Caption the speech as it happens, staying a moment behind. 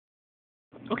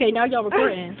Okay, now y'all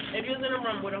recording. If you was in a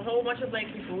room with a whole bunch of black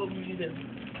people, what would you do?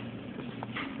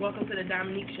 Welcome to the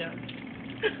Dominique Show.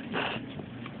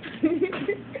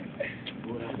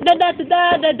 Da da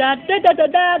da da da da da da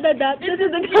da da da. This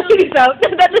is the cookie show.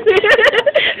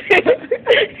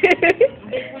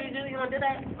 What you do? You gonna do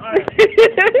that? Alright.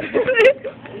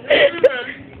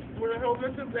 With a whole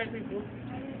bunch of black people,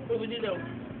 what would you do?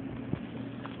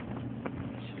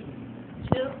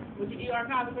 Chill? Would you eat our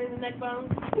collard in the neck bone?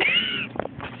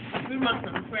 We must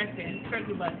have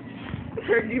turkey butt.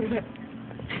 Turkey butt.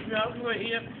 No, you want to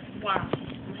eat it? Why?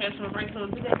 Have some rice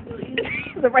on. Do that still eat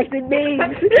it? The rice and beans. No, I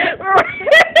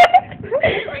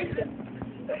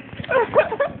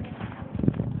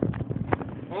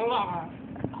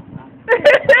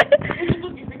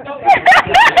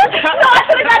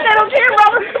should have got that on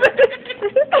camera.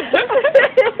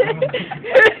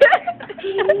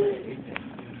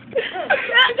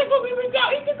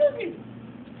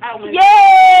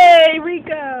 Yay,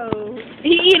 Rico! He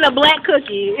eating a black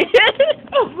cookie.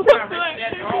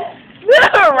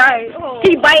 Right. Oh.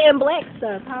 He biting black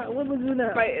stuff. What was you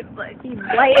know? Biting black. He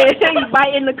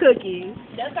biting the cookie.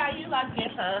 That's how you like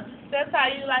it, huh? That's how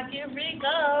you like it,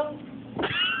 Rico.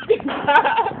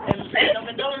 And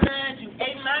over donuts, you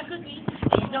ate my cookie,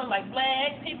 and you don't like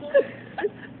black people.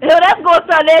 Hell, that's gonna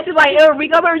sound nasty like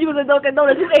Rico. I remember you was a Dunkin'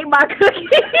 Donuts. You ate my cookie.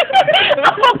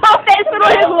 I'm about that shit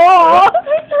on his wall.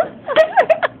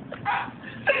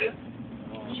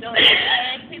 You don't like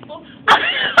black people.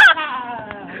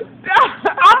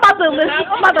 I'm about to listen.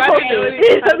 I'm about to post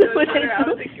it.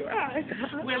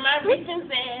 Where my reaching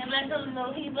said, let them know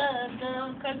he loves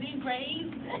them because he's brave.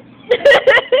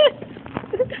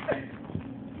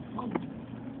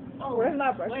 Oh, where's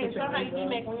my breakfast? Wait, show how you be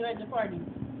making when you're at the party.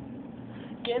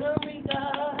 Get a Rico,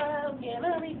 get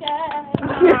a Rico.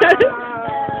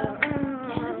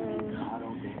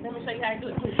 Let me show you how to do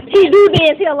it. He do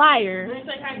dance, he a liar. Let me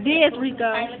show you how to dance, Rico.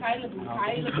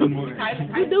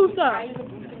 You do something.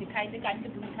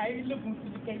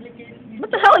 What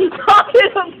the hell are you talking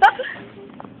about?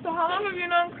 So how long have you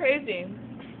known Crazy?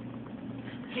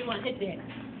 He wanna hit that.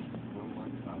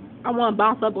 I want to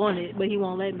bounce up on it, but he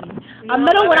won't let me. I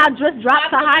met him when I just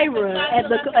dropped to Hyra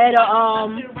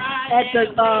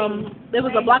there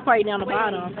was a block party down the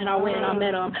bottom, and I went and I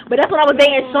met him. But that's when I was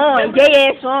dating Sean. Gay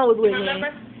ass Sean was with me.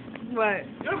 What?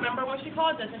 You remember when she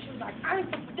called us and she was like, I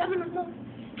ain't fucking dumb enough.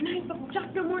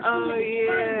 Oh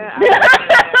yeah.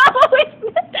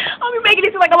 I'll be making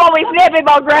it seem like I'm always snapping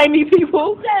about grimy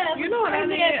people. You know what I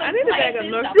need? I need to bag of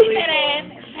North Philly.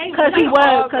 Cause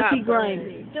he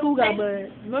grimy. Who got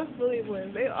bud? North Philly boys.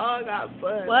 They all got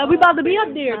bud. Well, we about to be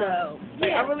up there though.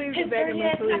 Like, I really need to bag of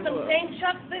North Philly boys. The same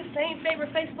chucks, the same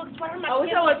favorite Facebook sweater. I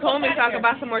wish I would told me talk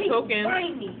about some more tokens.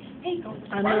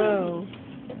 I know.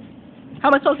 How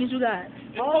much tokens you got?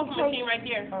 The Poke machine right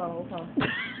there. Oh, okay.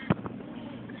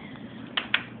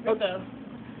 Okay.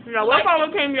 Now, what if I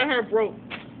came your hair broke?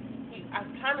 I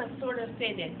kind of sort of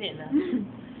said that, didn't I?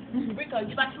 Rico,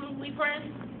 you like to be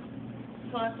friends?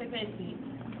 So I say fancy.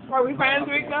 Are we friends,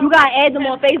 Rico? You gotta add them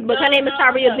on Facebook. Her name is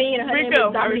Taria Bean and her name is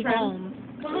Dominique Holmes.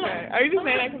 Come on. Okay. Are you just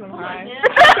saying that because I'm high?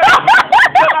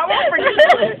 I won't forget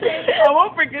that. I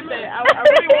won't forget that. I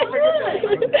really won't forget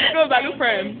that. Rico's like a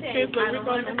friend. Facebook,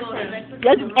 Rico's like a friend.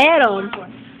 Let's add him.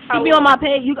 He be on my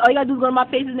page. All you gotta do is go to my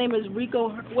page. His name is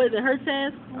Rico. What is it? Hertz?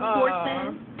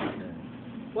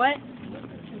 What?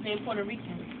 His name Puerto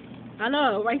Rican. I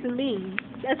know. Rice and beans.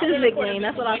 That's his nickname.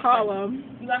 That's what I call him.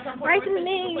 You got some Rice and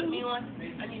beans. beans. Put me on.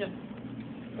 I need a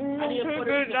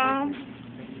Puerto Rican.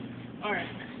 All right.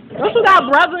 Don't you got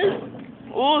brothers?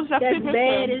 Oh, that's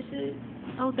bad as shit.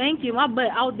 Oh, thank you. My butt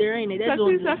out there, ain't it? That's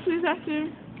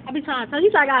sexy. I be trying to tell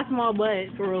you, I got a small butt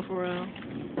for real.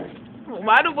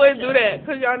 Why do boys do that?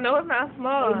 Cause y'all know it's not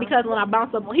small. Because when I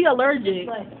bounce up, he allergic.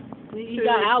 He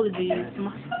got allergies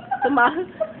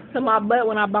to my butt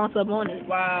when I bounce up on it.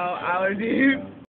 Wow, allergies.